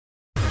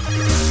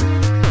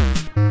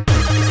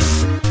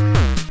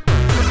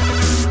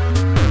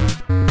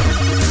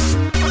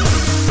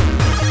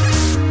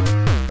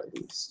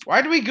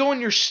Why do we go in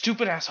your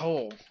stupid ass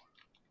hole?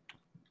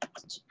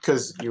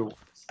 Because you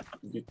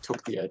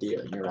took the idea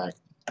and you're like,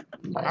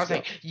 I was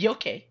like, you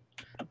okay?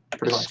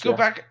 Pretty Let's much, go yeah.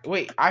 back.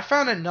 Wait, I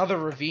found another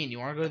ravine. You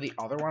want to go to the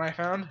other one I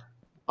found?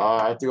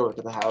 I have to go back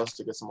to the house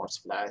to get some more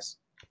supplies.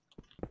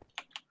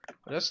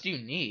 What else do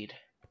you need?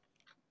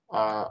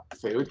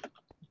 Food.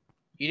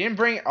 You didn't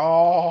bring.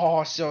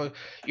 Oh, so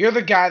you're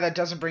the guy that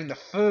doesn't bring the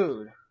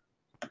food.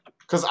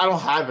 Because I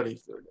don't have any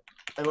food.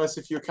 Unless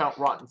if you count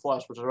rotten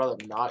flesh, which I'd rather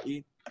not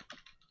eat.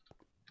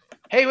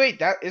 Hey,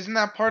 wait, isn't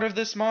that part of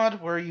this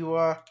mod where you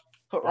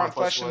put rotten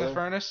flesh in the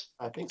furnace?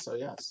 I think so,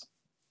 yes.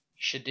 You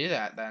should do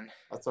that then.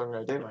 That's what I'm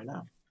gonna do right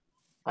now.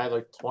 I had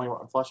like 20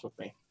 rotten flesh with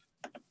me.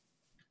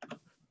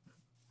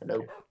 Hello.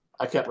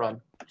 I can't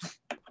run.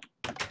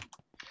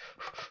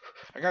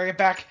 I gotta get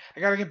back. I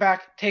gotta get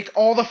back. Take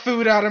all the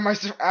food out of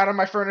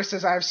my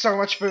furnaces. I have so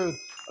much food.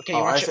 Okay, you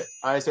want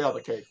I say all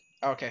the cake.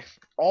 Okay.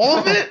 All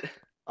of it?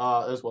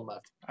 There's one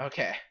left.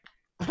 Okay.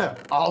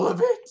 All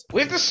of it? We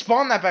have to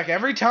spawn that back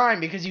every time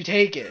because you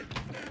take it.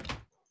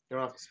 You don't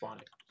have to spawn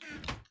it.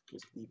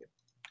 Just eat it.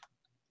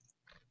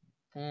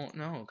 Well,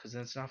 no, because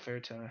that's not fair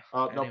to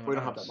nope, we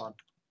don't have that mod.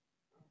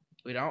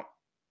 We don't?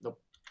 Nope.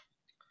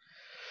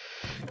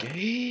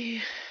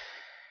 Okay.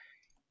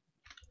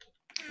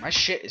 My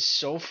shit is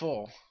so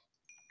full.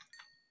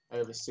 I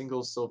have a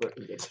single silver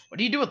ingot. What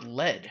do you do with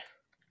lead?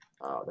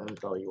 Oh,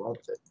 that's all you want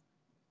with it.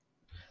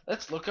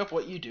 Let's look up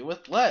what you do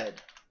with lead.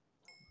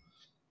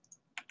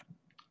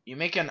 You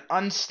make an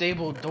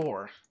unstable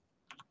door.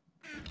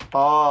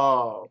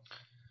 Oh.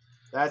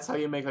 That's how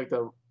you make like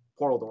the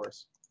portal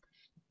doors.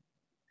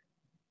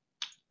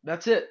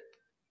 That's it.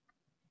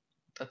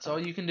 That's all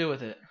you can do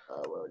with it.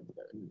 Well,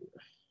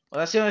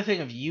 that's the only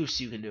thing of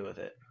use you can do with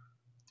it.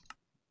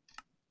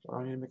 Well,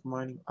 I need to make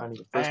mining. I need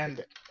to first and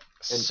make it.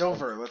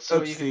 Silver. Let's see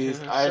what you can do with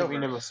silver. I didn't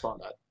mean to spawn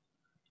that.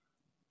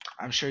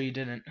 I'm sure you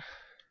didn't.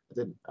 I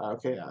didn't.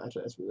 Okay,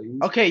 that's really easy.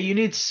 Okay, you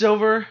need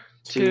silver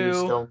Two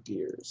stone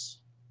gears.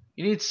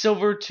 You need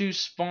silver to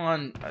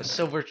spawn a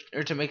silver,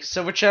 or to make a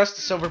silver chest,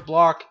 a silver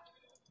block,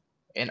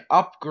 and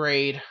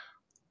upgrade.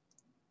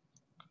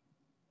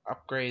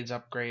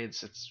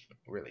 Upgrades. It's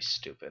really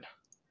stupid.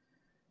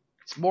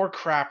 It's more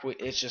crap.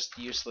 It's just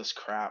useless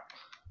crap.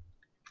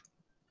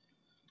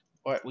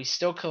 But we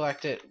still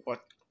collect it.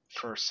 But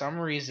for some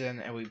reason,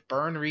 and we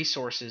burn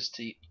resources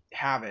to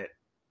have it.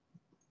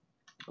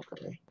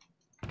 Okay.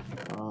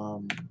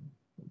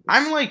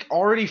 I'm like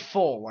already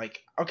full.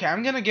 Like, okay,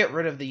 I'm gonna get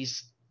rid of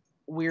these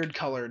weird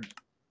colored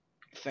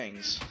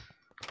things.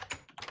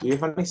 Do you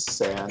have any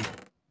sand?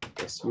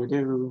 Yes, you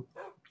do.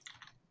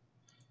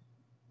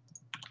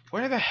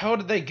 Where the hell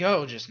did they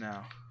go just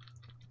now?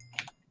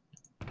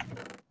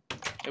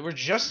 They were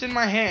just in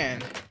my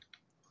hand.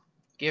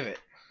 Give it.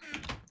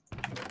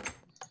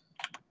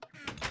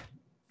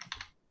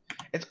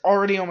 It's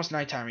already almost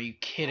nighttime. Are you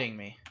kidding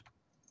me?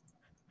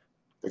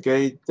 The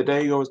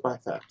day goes by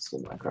fast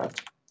in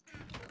Minecraft.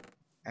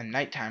 And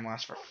nighttime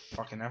lasts for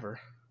fucking ever.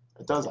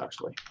 It does,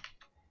 actually.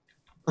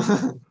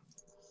 Let's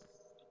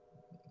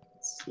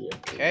see.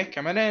 Okay,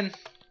 coming in.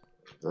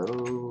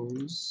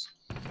 Those.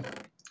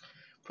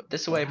 Put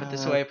this away, put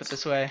this away, put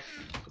this away.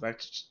 Go back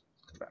to...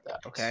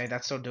 Okay,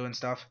 that's still doing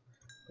stuff.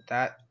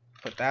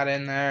 Put that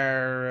in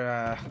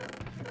there.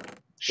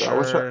 Sure, I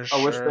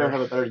wish they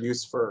had a better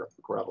use for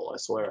gravel, I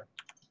swear.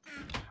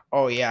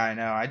 Oh yeah, I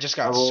know. I just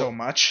got so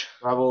much.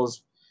 Gravel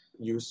is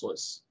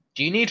useless.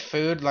 Do you need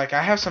food? Like,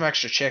 I have some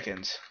extra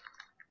chickens.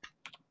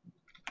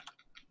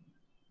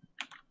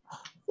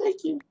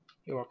 Thank you.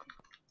 You're welcome.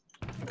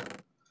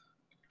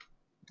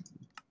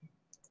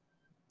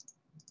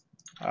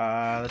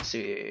 Let's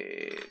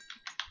see.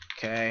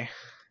 Okay.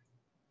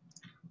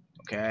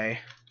 Okay.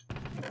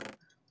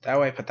 That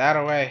way, put that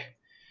away.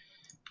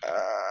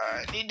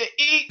 I need to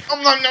eat.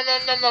 Nom nom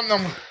nom nom nom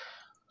nom.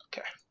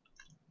 Okay.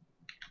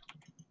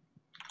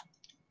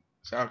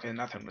 So, okay,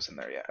 nothing was in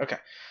there yet. Okay.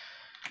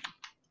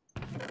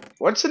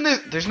 What's in this?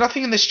 There's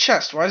nothing in this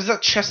chest. Why does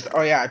that chest?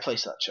 Oh yeah, I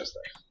placed that chest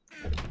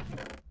there.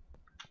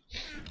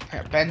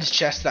 Yeah, Ben's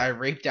chest that I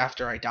raped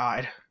after I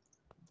died.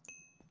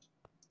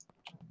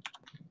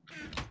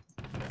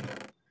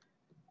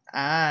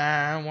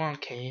 I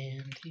want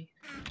candy.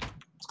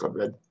 Let's go to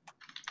bed.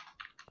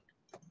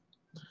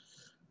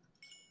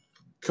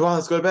 Come on,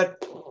 let's go to bed.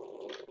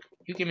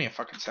 You give me a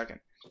fucking second.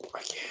 I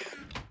can't.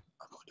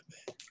 I'm going to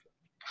bed.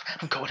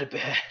 I'm going to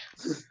bed.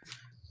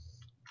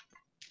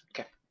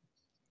 Okay.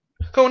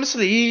 Going to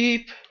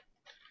sleep.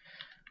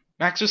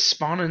 Max was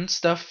spawning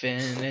stuff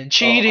in and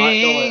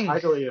cheating. I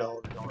deleted all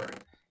of it, don't worry.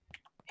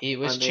 He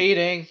was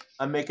cheating.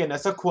 I'm making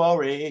us a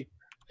quarry.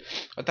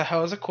 What the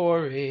hell is a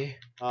quarry?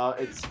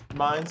 It's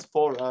mines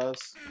for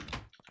us.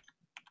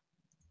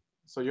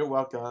 So you're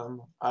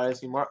welcome. I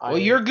see more iron.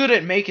 Well, you're good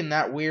at making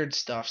that weird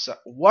stuff. So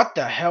what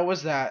the hell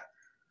was that?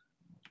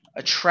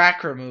 A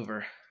track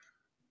remover.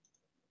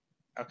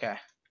 Okay.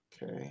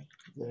 Okay.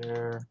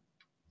 There.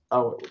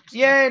 Oh.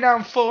 Yay! Now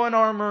I'm full in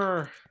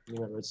armor.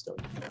 Yeah, redstone.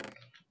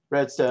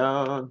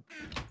 Redstone.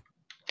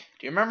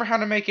 Do you remember how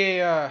to make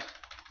a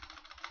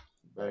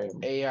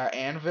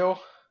anvil?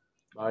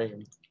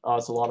 Iron. Oh,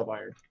 it's a lot of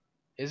iron.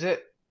 Is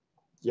it?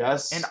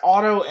 Yes. An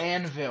auto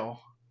anvil.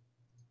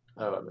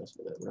 Oh, I missed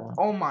with it. No.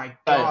 Oh my Hey,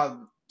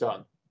 god.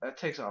 done. That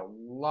takes a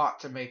lot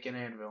to make an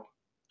anvil.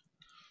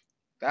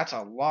 That's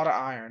a lot of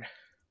iron.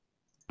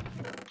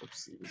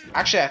 Oopsies.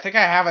 Actually, I think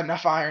I have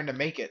enough iron to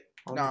make it.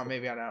 Oh, No,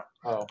 maybe I don't.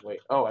 Oh,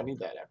 wait. Oh, I need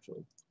that,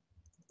 actually.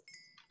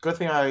 Good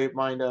thing I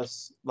mined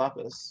us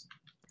lapis.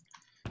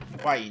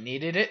 Why, you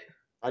needed it?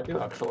 I do,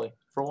 actually.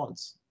 For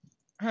once.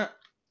 Huh.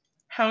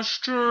 How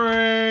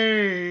strange.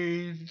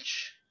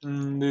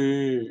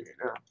 Indeed.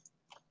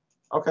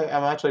 Okay,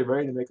 I'm actually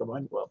ready to make a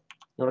mining well.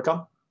 You wanna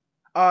come?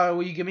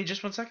 Will you give me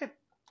just 1 second?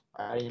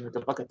 I need to make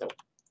a bucket, though.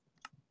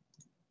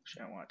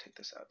 Actually, I want to take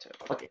this out, too.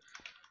 Bucket.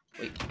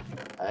 Wait.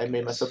 I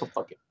made myself a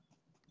bucket.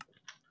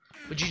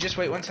 Would you just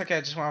wait 1 second?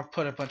 I just want to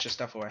put a bunch of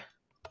stuff away.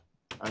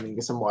 I need to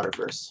get some water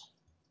first.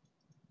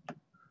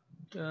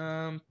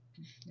 I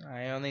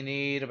only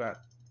need about,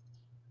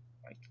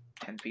 like,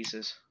 10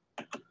 pieces.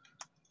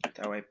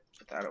 That way,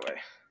 put that away.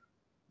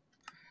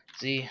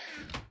 Z.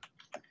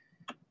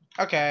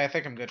 Okay, I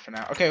think I'm good for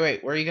now. Okay,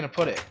 wait, where are you gonna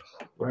put it?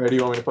 Where do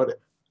you want me to put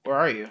it? Where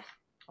are you?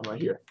 I'm right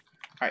here.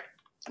 Alright.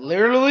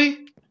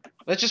 Literally?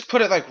 Let's just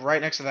put it like right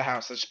next to the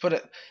house. Let's put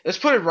it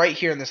right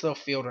here in this little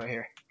field right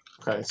here.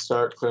 Okay,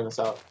 start clearing this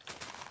out.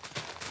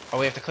 Oh,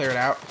 we have to clear it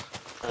out?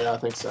 Oh, yeah, I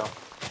think so.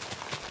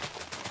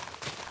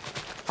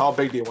 How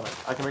big do you want it?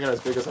 I can make it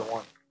as big as I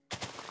want.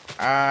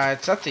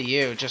 It's up to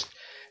you. Just,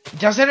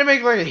 doesn't it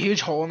make like a huge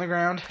hole in the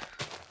ground?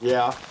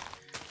 Yeah.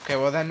 Okay,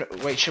 well then,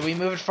 wait, should we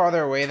move it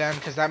farther away then?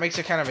 Because that makes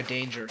it kind of a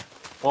danger.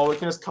 Well, we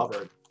can just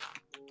cover it.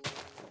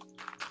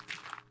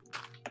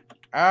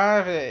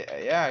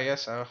 Yeah, I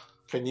guess so.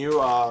 Can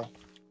you,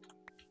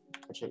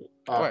 actually,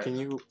 What? can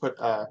you put,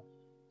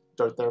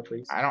 dirt there,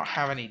 please? I don't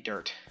have any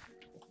dirt.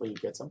 Will you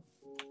get some?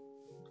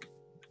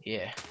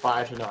 Yeah. Well,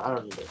 actually, no, I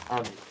don't need it. I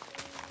don't need it.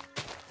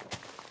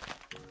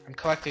 I'm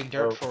collecting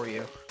dirt Oh. for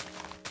you.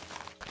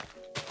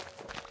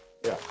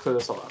 Yeah, clear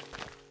this all out.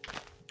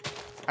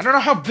 I don't know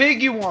how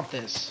big you want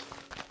this.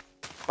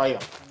 Bam.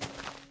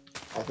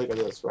 I think I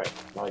did this right.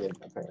 No, I didn't.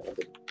 Apparently, I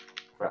didn't.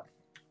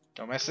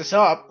 Don't mess this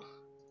up.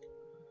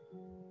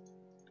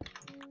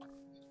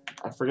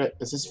 I forget.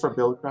 Is this for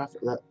Buildcraft?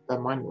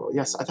 That mining well?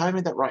 Yes, I thought I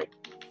made that right.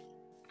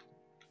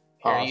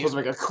 Here, I'm supposed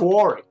to make a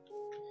quarry.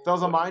 That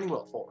was a mining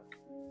well for.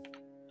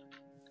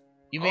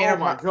 You made Oh a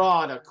my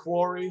god, a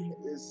quarry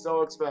is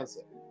so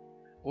expensive.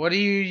 What do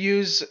you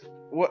use?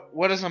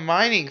 What does a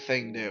mining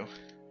thing do?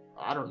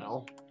 I don't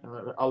know.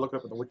 I'll look it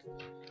up in the wiki.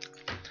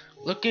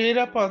 Look it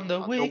up on the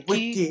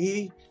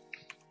wiki.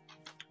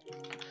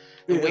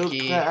 The The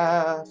wiki.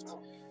 Buildcraft.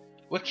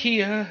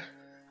 Wikia.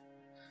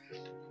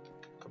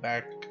 Go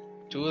back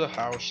to the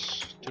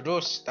house to do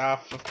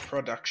stuff of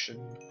production.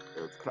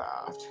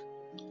 Buildcraft.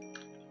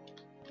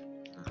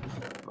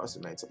 Must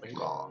have made something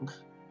wrong.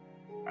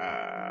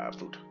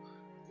 Food.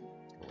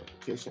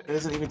 Location. It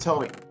doesn't even tell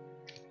me.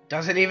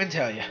 Doesn't even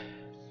tell you.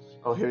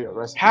 Oh, here you go.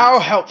 Recipes. How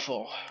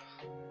helpful.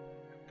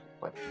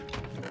 What?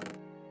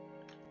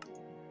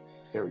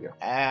 Here we go.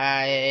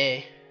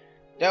 I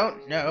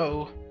don't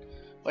know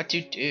what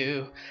to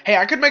do. Hey,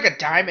 I could make a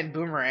diamond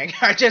boomerang.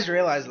 I just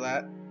realized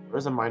that. What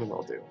does a mining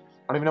well do?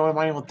 I don't even know what a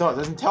mining well does.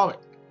 It doesn't tell me.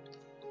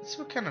 Let's see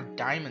what kind of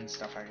diamond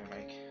stuff I can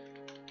make.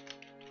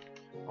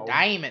 Oh.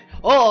 Diamond.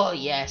 Oh,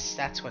 yes,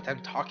 that's what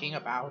I'm talking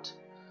about.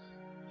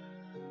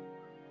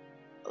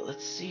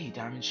 Let's see.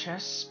 Diamond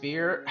chest,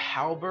 spear,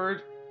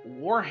 halberd,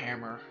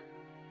 warhammer.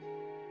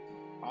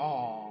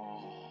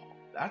 Oh,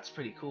 that's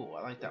pretty cool.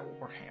 I like that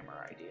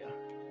warhammer idea.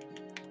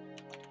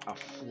 A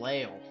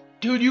flail.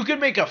 Dude, you can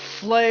make a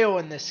flail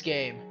in this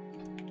game.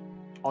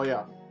 Oh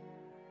yeah.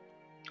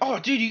 Oh,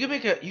 dude, you can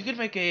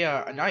make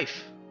a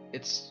knife.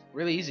 It's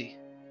really easy.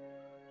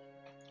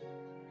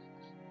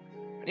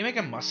 How do you make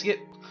a musket?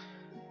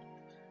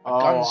 Oh,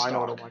 gun I know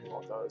what a stock. mining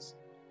well does.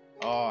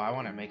 Oh, I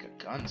want to make a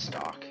gun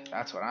stock.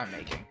 That's what I'm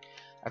making.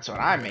 That's what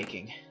I'm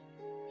making.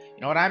 You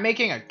know what I'm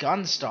making? A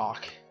gun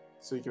stock.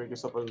 So you can make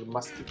yourself a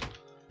musket.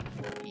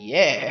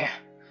 Yeah.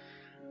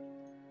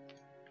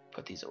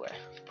 Put these away.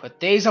 Put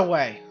these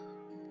away.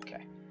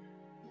 Okay.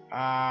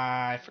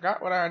 I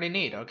forgot what I already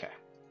need. Okay.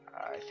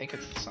 I think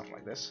it's something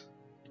like this.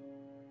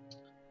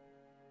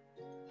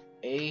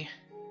 A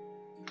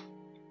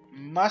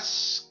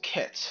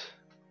musket.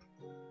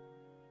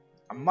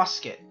 A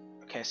musket.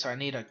 Okay, so I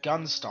need a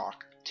gun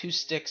stock. 2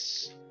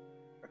 sticks.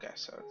 Okay,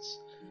 so it's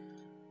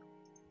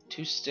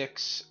 2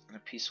 sticks and a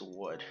piece of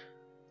wood.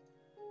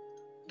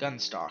 Gun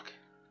stock.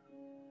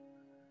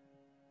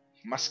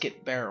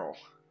 Musket barrel.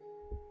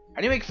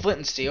 How do you make flint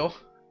and steel?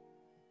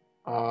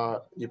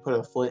 You put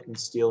a flint and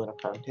steel in a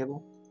crafting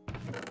table.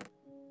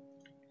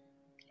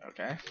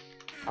 Okay.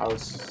 How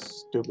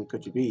stupid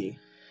could you be?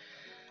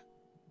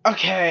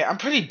 Okay, I'm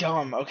pretty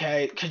dumb,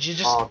 okay? Could you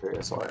just...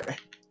 Obviously.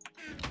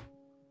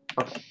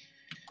 Okay.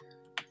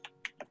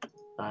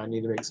 I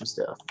need to make some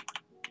stuff.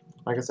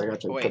 I guess I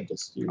actually could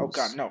just use... Oh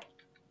god, no.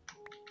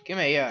 Give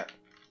me a...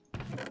 I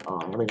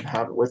don't even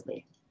have it with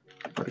me.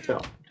 Where'd it go?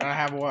 Don't I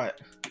have what?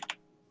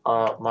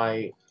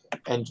 My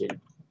engine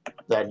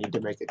that I need to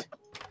make it.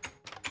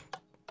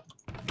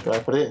 Did I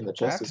put it in the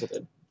chest? That? Yes, I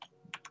did.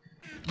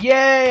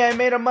 Yay! I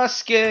made a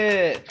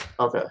musket.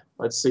 Okay,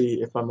 let's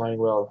see if my mind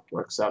well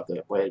works out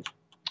the way.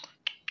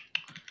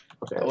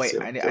 Okay, Oh, let's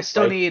wait, see.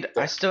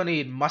 I still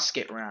need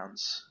musket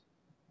rounds.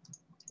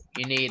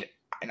 You need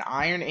an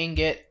iron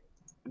ingot,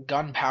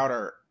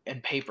 gunpowder,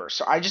 and paper.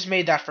 So I just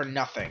made that for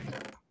nothing.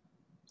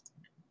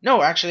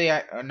 No, actually,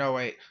 no,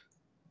 wait.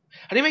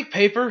 How do you make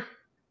paper?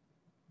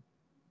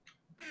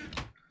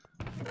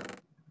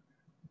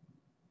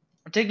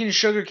 I'm taking a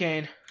sugar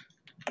cane.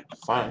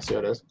 Fine, I see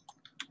what it is.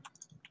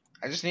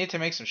 I just need to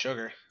make some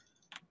sugar.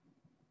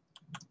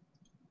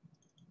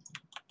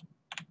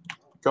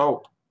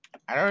 Go.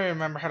 I don't even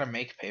remember how to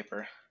make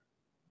paper.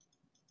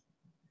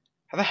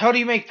 How the hell do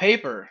you make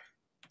paper?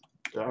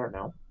 I don't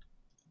know.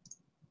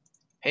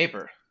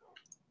 Paper.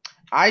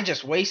 I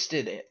just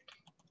wasted it.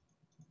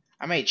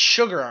 I made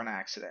sugar on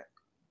accident.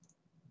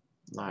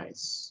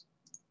 Nice.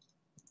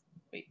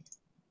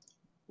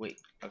 Wait.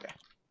 Okay.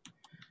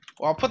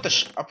 Well, I'll put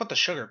the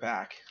sugar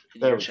back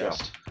in There your we go.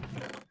 chest.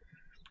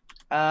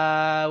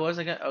 What was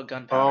I gonna? Oh,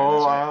 gunpowder.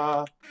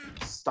 Oh,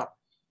 That's right. stop.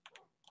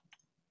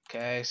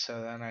 Okay,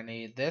 so then I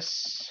need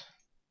this.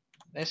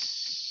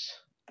 This.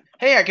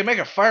 Hey, I can make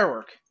a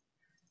firework.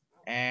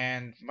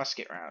 And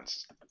musket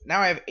rounds.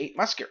 Now I have 8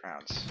 musket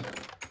rounds.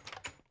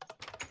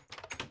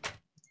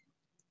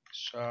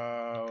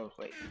 So,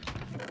 wait.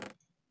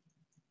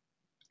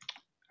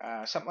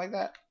 Something like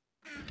that.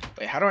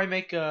 Wait, how do I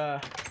make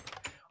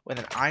with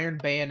an iron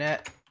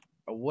bayonet,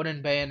 a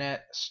wooden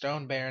bayonet, a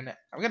stone bayonet?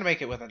 I'm gonna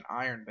make it with an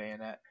iron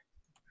bayonet.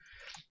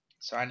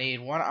 So I need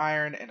 1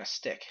 iron and a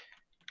stick.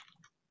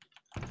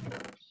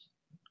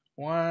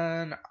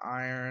 1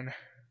 iron.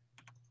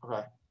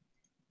 Okay.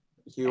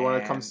 If you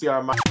want to come see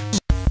our